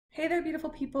Hey there, beautiful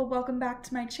people. Welcome back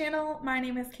to my channel. My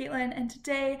name is Caitlin, and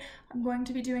today I'm going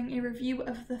to be doing a review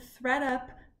of the thredUP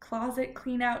Closet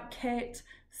Clean Out Kit,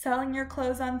 selling your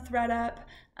clothes on thredUP,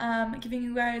 giving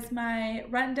you guys my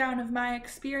rundown of my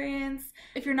experience.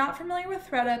 If you're not familiar with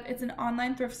thredUP, it's an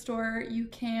online thrift store. You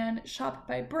can shop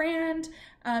by brand.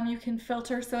 You can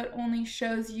filter so it only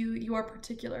shows you your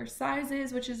particular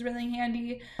sizes, which is really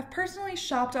handy. I've personally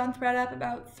shopped on thredUP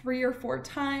about 3 or 4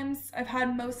 times. I've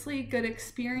had mostly good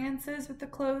experiences with the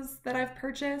clothes that I've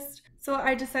purchased. So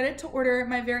I decided to order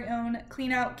my very own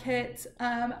clean out kit.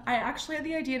 I actually had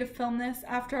the idea to film this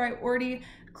after I already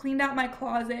cleaned out my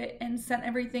closet and sent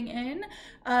everything in.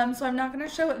 So I'm not going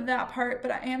to show that part,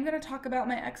 but I am going to talk about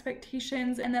my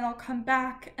expectations, and then I'll come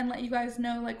back and let you guys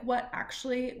know like what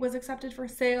actually was accepted for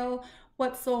sale,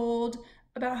 what sold,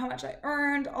 about how much I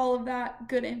earned, all of that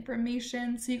good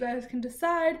information, so you guys can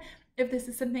decide if this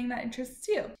is something that interests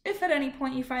you. If at any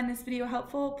point you find this video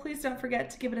helpful, please don't forget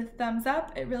to give it a thumbs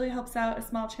up. It really helps out a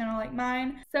small channel like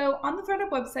mine. So on the thredUP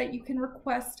website, you can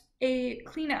request a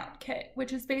clean out kit,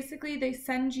 which is basically they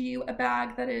send you a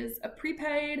bag that is a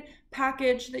prepaid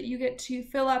package that you get to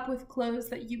fill up with clothes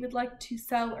that you would like to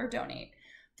sell or donate.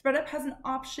 thredUP has an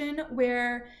option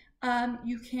where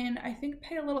you can, I think,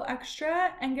 pay a little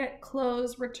extra and get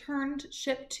clothes returned,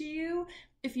 shipped to you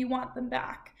if you want them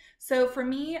back. So for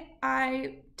me,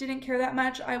 I didn't care that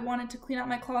much. I wanted to clean out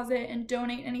my closet and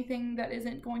donate anything that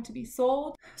isn't going to be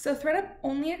sold. So thredUP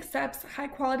only accepts high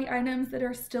quality items that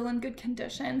are still in good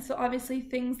condition. So obviously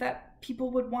things that people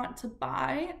would want to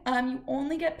buy. You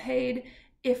only get paid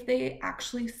if they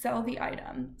actually sell the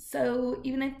item. So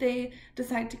even if they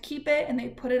decide to keep it and they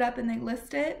put it up and they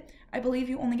list it, I believe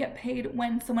you only get paid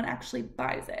when someone actually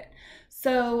buys it.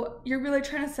 So you're really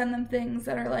trying to send them things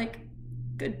that are like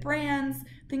good brands,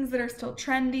 things that are still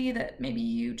trendy that maybe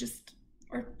you just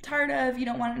are tired of, you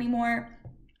don't want anymore,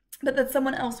 but that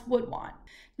someone else would want.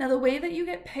 Now the way that you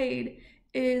get paid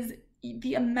is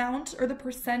the amount or the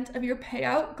percent of your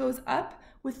payout goes up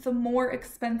with the more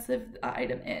expensive the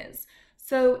item is.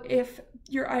 So if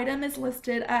your item is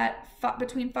listed at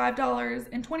between $5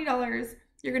 and $20,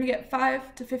 you're going to get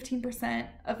 5 to 15%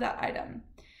 of that item.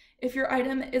 If your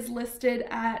item is listed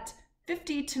at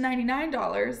 $50 to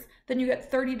 $99, then you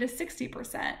get 30 to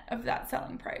 60% of that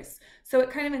selling price. So it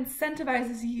kind of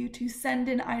incentivizes you to send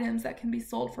in items that can be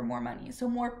sold for more money. So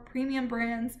more premium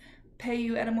brands pay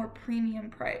you at a more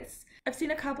premium price. I've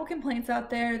seen a couple complaints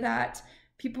out there that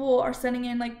people are sending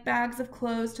in like bags of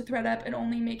clothes to thredUP and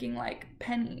only making like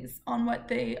pennies on what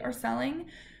they are selling.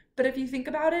 But if you think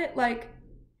about it, like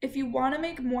if you want to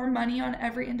make more money on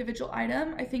every individual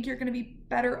item, I think you're going to be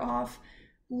better off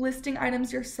listing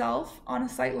items yourself on a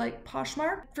site like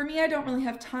Poshmark. For me, I don't really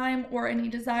have time or any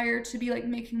desire to be like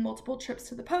making multiple trips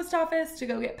to the post office to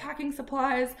go get packing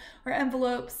supplies or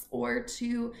envelopes or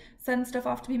to send stuff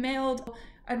off to be mailed.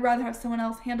 I'd rather have someone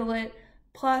else handle it.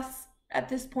 Plus, at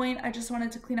this point, I just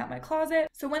wanted to clean out my closet.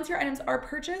 So once your items are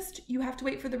purchased, you have to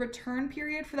wait for the return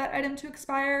period for that item to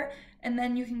expire, and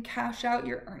then you can cash out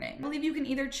your earning. I believe you can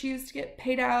either choose to get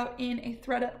paid out in a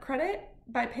thredUP credit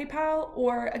by PayPal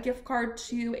or a gift card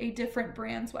to a different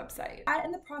brand's website.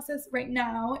 In the process right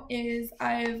now is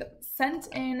I've sent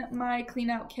in my clean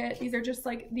out kit. These are just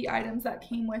like the items that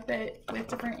came with it with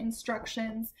different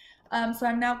instructions. So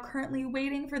I'm now currently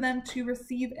waiting for them to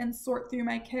receive and sort through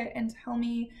my kit and tell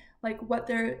me like what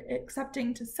they're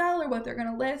accepting to sell or what they're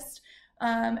gonna list,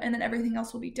 and then everything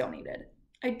else will be donated.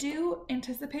 I do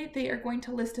anticipate they are going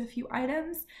to list a few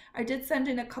items. I did send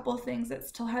in a couple of things that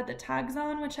still had the tags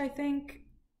on, which I think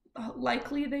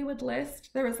likely they would list.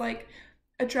 There was like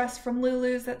a dress from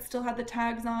Lulu's that still had the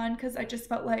tags on because I just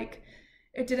felt like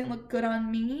it didn't look good on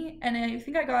me, and I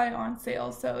think I got it on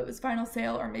sale, so it was final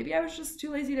sale, or maybe I was just too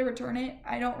lazy to return it.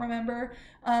 I don't remember,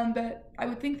 but I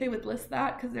would think they would list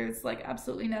that because there's like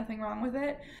absolutely nothing wrong with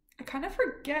it. I kind of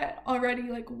forget already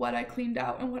like what I cleaned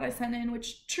out and what I sent in,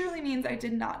 which truly means I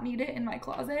did not need it in my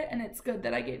closet, and it's good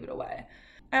that I gave it away.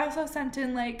 I also sent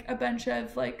in like a bunch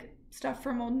of like stuff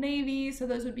from Old Navy, so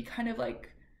those would be kind of like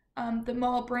the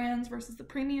mall brands versus the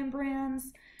premium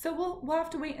brands. So we'll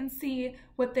have to wait and see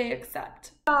what they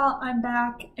accept. Well, I'm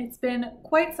back. It's been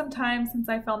quite some time since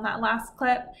I filmed that last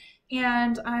clip,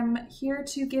 and I'm here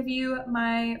to give you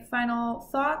my final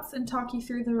thoughts and talk you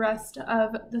through the rest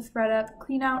of the thredUP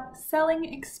clean out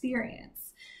selling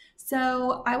experience.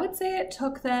 So I would say it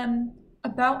took them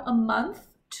about a month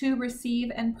to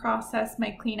receive and process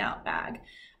my clean out bag.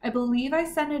 I believe I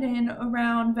sent it in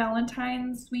around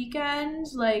Valentine's weekend,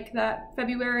 like that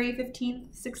February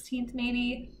 15th, 16th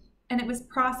maybe, and it was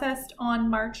processed on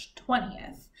March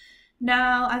 20th.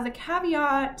 Now, as a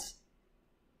caveat,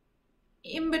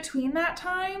 in between that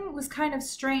time was kind of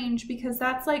strange because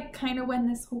that's like kind of when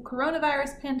this whole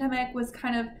coronavirus pandemic was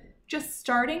kind of just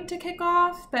starting to kick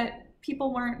off, but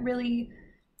people weren't really,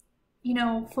 you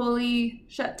know, fully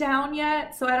shut down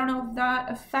yet. So I don't know if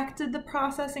that affected the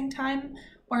processing time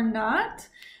or not.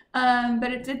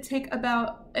 But it did take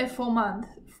about a full month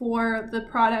for the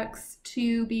products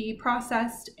to be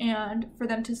processed and for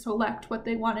them to select what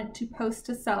they wanted to post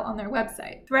to sell on their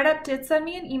website. thredUP did send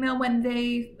me an email when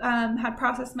they had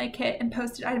processed my kit and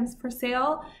posted items for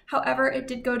sale. However, it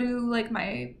did go to like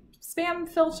my spam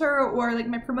filter or like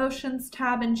my promotions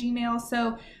tab in Gmail,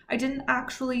 so I didn't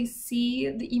actually see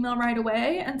the email right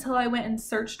away until I went and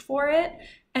searched for it.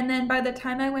 And then by the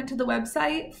time I went to the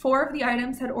website, 4 of the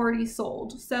items had already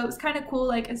sold. So it was kind of cool,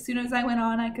 like as soon as I went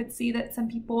on, I could see that some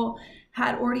people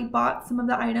had already bought some of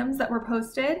the items that were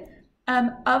posted.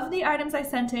 Of the items I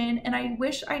sent in, and I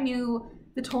wish I knew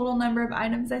the total number of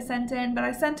items I sent in, but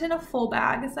I sent in a full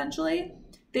bag essentially.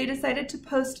 They decided to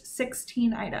post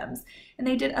 16 items, and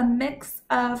they did a mix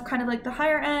of kind of like the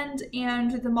higher end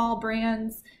and the mall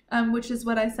brands, which is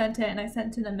what I sent in. I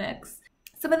sent in a mix.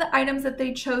 Some of the items that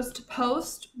they chose to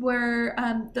post were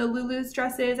the Lulu's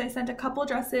dresses. I sent a couple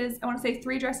dresses. I want to say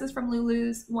 3 dresses from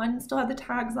Lulu's. 1 still had the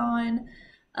tags on.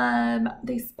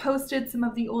 They posted some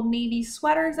of the Old Navy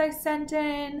sweaters I sent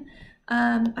in.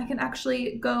 I can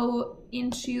actually go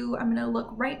into, I'm going to look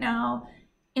right now.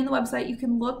 In the website, you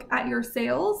can look at your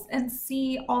sales and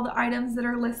see all the items that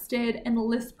are listed and the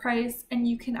list price, and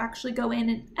you can actually go in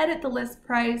and edit the list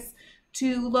price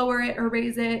to lower it or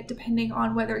raise it depending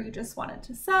on whether you just wanted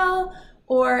to sell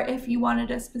or if you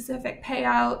wanted a specific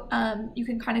payout. You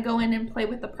can kind of go in and play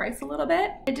with the price a little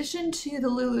bit. In addition to the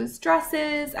Lulu's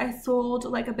dresses, I sold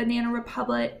like a Banana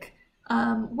Republic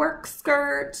work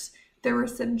skirt. There were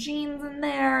some jeans in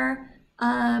there.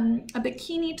 A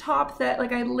bikini top that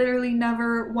like I literally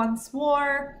never once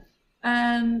wore,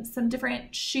 some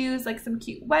different shoes, like some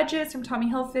cute wedges from Tommy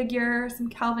Hilfiger, some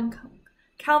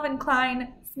Calvin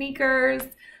Klein sneakers,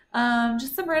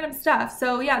 just some random stuff.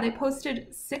 So yeah, they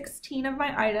posted 16 of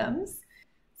my items.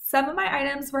 Some of my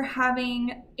items were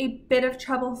having a bit of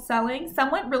trouble selling.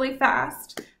 Some went really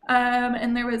fast,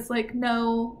 and there was like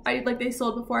they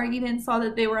sold before I even saw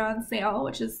that they were on sale,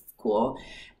 which is cool.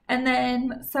 And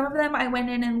then some of them I went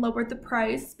in and lowered the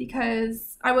price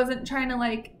because I wasn't trying to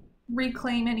like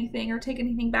reclaim anything or take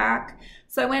anything back.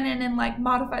 So I went in and like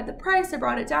modified the price. I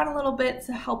brought it down a little bit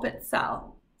to help it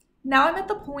sell. Now I'm at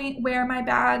the point where my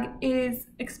bag is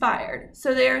expired.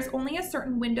 So there's only a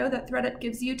certain window that thredUP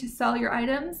gives you to sell your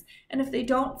items. And if they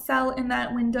don't sell in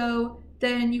that window,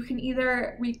 then you can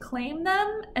either reclaim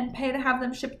them and pay to have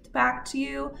them shipped back to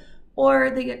you, or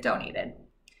they get donated.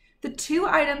 The 2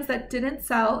 items that didn't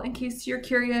sell, in case you're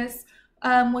curious,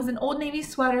 was an Old Navy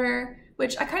sweater,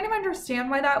 which I kind of understand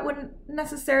why that wouldn't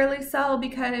necessarily sell,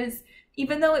 because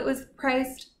even though it was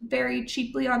priced very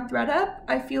cheaply on thredUP,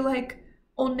 I feel like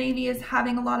Old Navy is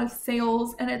having a lot of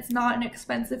sales and it's not an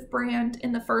expensive brand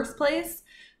in the first place.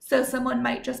 So someone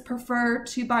might just prefer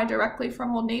to buy directly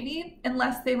from Old Navy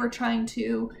unless they were trying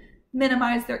to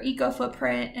minimize their eco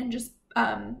footprint and just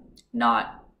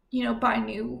not, you know, buy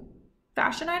new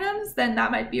fashion items. Then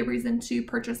that might be a reason to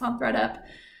purchase on thredUP.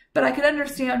 But I could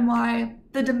understand why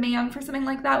the demand for something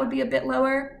like that would be a bit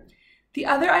lower. The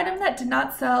other item that did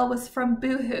not sell was from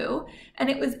Boohoo, and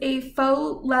it was a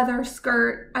faux leather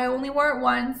skirt. I only wore it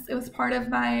once. It was part of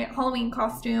my Halloween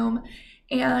costume,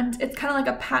 and it's kind of like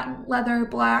a patent leather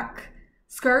black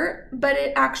skirt, but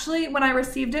it actually, when I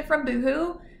received it from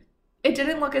Boohoo, it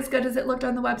didn't look as good as it looked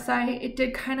on the website. It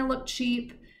did kind of look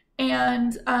cheap,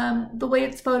 and the way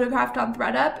it's photographed on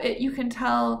thredUP, you can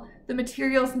tell the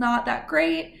material's not that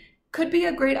great. Could be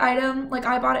a great item. Like,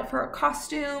 I bought it for a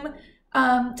costume.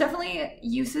 Definitely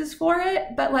uses for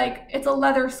it, but like it's a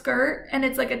leather skirt and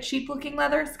it's like a cheap looking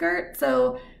leather skirt,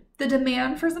 so the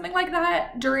demand for something like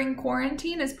that during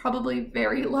quarantine is probably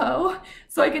very low.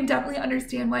 So I can definitely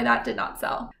understand why that did not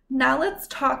sell. Now let's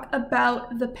talk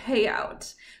about the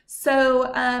payout.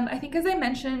 So I think, as I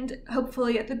mentioned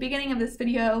hopefully at the beginning of this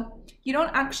video, you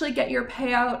don't actually get your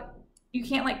payout, you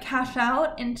can't like cash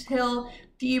out until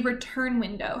the return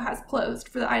window has closed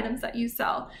for the items that you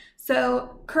sell.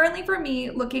 So currently for me,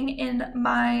 looking in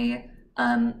my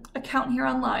account here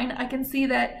online, I can see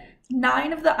that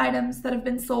 9 of the items that have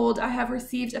been sold I have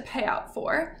received a payout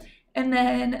for. And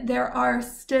then there are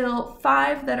still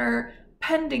 5 that are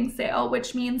pending sale,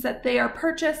 which means that they are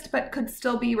purchased but could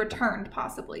still be returned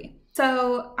possibly.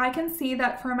 So I can see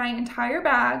that for my entire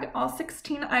bag, all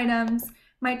 16 items,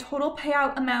 my total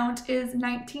payout amount is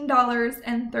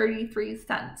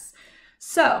 $19.33.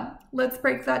 So let's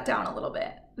break that down a little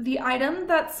bit. The item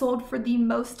that sold for the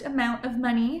most amount of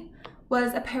money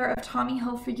was a pair of Tommy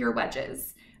Hilfiger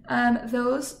wedges.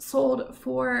 Those sold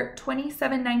for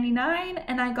 $27.99,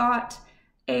 and I got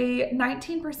a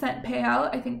 19%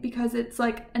 payout, I think because it's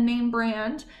like a name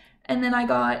brand. And then I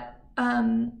got,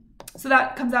 so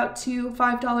that comes out to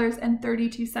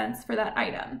 $5.32 for that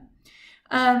item.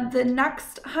 The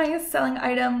next highest selling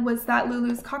item was that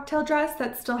Lulu's cocktail dress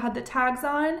that still had the tags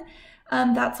on.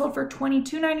 That sold for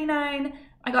 $22.99.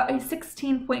 I got a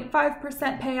 16.5%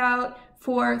 payout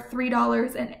for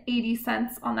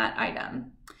 $3.80 on that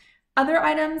item. Other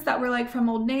items that were like from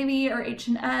Old Navy or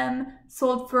H&M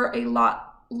sold for a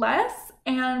lot less,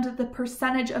 and the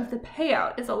percentage of the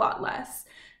payout is a lot less.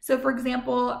 So for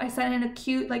example, I sent in a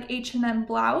cute like H&M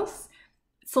blouse,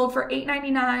 sold for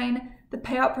 $8.99. The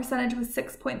payout percentage was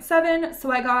 6.7,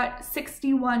 so I got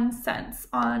 61 cents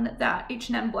on that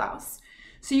H&M blouse.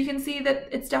 So you can see that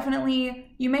it's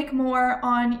definitely, you make more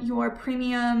on your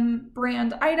premium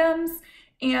brand items,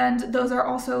 and those are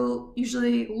also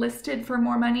usually listed for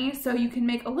more money. So you can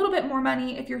make a little bit more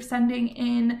money if you're sending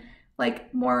in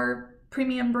like more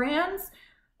premium brands.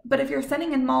 But if you're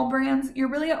sending in mall brands, you're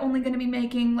really only going to be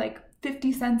making like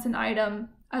 50 cents an item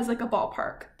as like a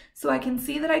ballpark. So I can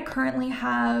see that I currently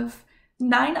have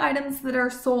 9 items that are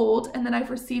sold and that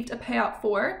I've received a payout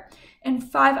for, and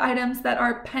 5 items that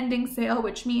are pending sale,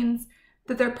 which means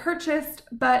that they're purchased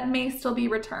but may still be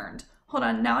returned. Hold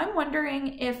on, now I'm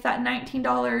wondering if that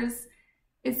 $19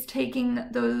 is taking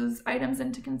those items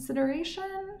into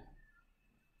consideration.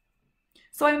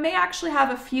 So I may actually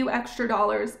have a few extra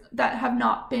dollars that have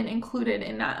not been included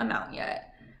in that amount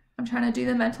yet. I'm trying to do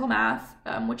the mental math,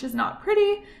 which is not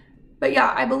pretty, but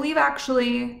yeah, I believe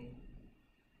actually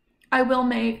I will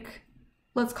make,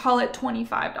 let's call it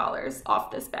 $25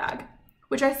 off this bag,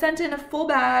 which I sent in a full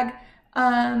bag.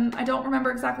 I don't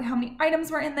remember exactly how many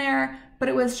items were in there, but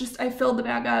it was just, I filled the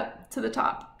bag up to the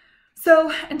top.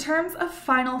 So in terms of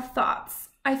final thoughts,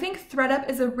 I think thredUP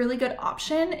is a really good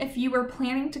option if you were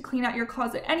planning to clean out your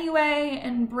closet anyway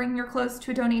and bring your clothes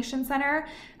to a donation center.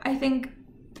 I think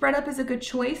thredUP is a good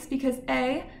choice because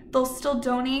A, they'll still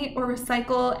donate or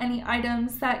recycle any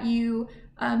items that you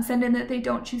send in that they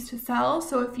don't choose to sell.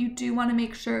 So if you do want to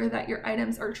make sure that your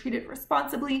items are treated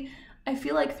responsibly, I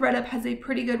feel like thredUP has a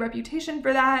pretty good reputation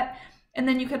for that. And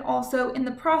then you can also, in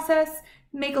the process,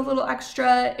 make a little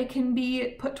extra. It can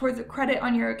be put towards a credit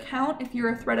on your account if you're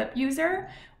a thredUP user,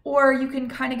 or you can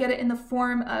kind of get it in the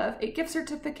form of a gift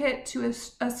certificate to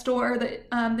a store that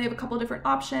they have a couple different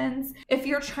options. If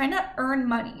you're trying to earn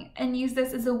money and use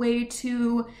this as a way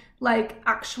to like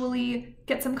actually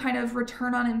get some kind of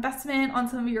return on investment on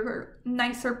some of your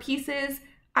nicer pieces,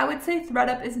 I would say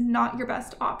thredUP is not your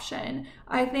best option.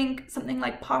 I think something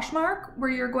like Poshmark, where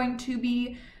you're going to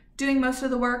be doing most of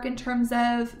the work in terms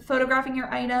of photographing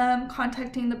your item,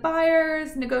 contacting the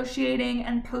buyers, negotiating,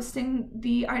 and posting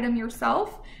the item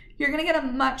yourself, you're gonna get a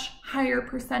much higher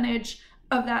percentage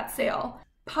of that sale.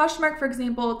 Poshmark, for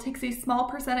example, takes a small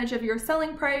percentage of your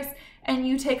selling price and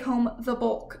you take home the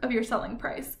bulk of your selling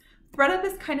price. thredUP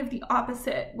is kind of the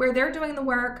opposite, where they're doing the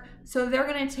work, so they're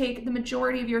gonna take the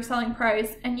majority of your selling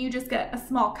price and you just get a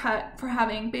small cut for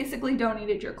having basically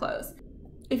donated your clothes.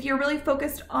 If you're really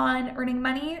focused on earning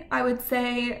money, I would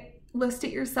say list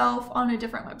it yourself on a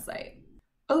different website.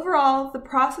 Overall, the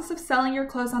process of selling your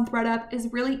clothes on thredUP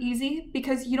is really easy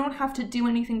because you don't have to do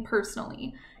anything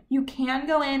personally. You can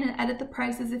go in and edit the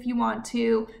prices if you want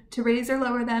to raise or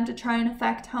lower them to try and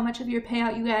affect how much of your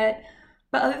payout you get.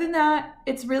 But other than that,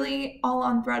 it's really all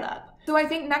on thredUP. So I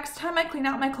think next time I clean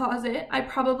out my closet, I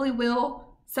probably will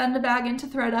send a bag into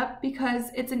thredUP because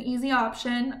it's an easy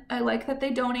option. I like that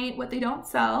they donate what they don't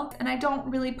sell, and I don't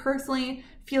really personally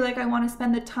feel like I want to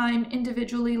spend the time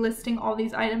individually listing all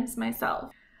these items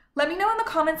myself. Let me know in the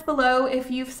comments below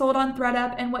if you've sold on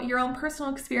thredUP and what your own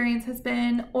personal experience has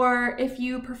been, or if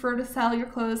you prefer to sell your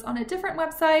clothes on a different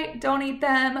website, donate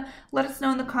them. Let us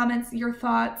know in the comments your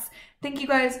thoughts. Thank you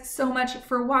guys so much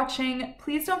for watching.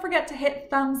 Please don't forget to hit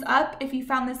thumbs up if you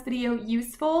found this video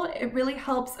useful. It really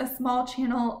helps a small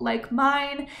channel like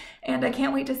mine, and I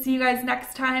can't wait to see you guys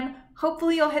next time.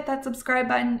 Hopefully you'll hit that subscribe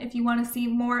button if you want to see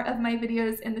more of my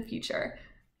videos in the future.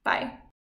 Bye.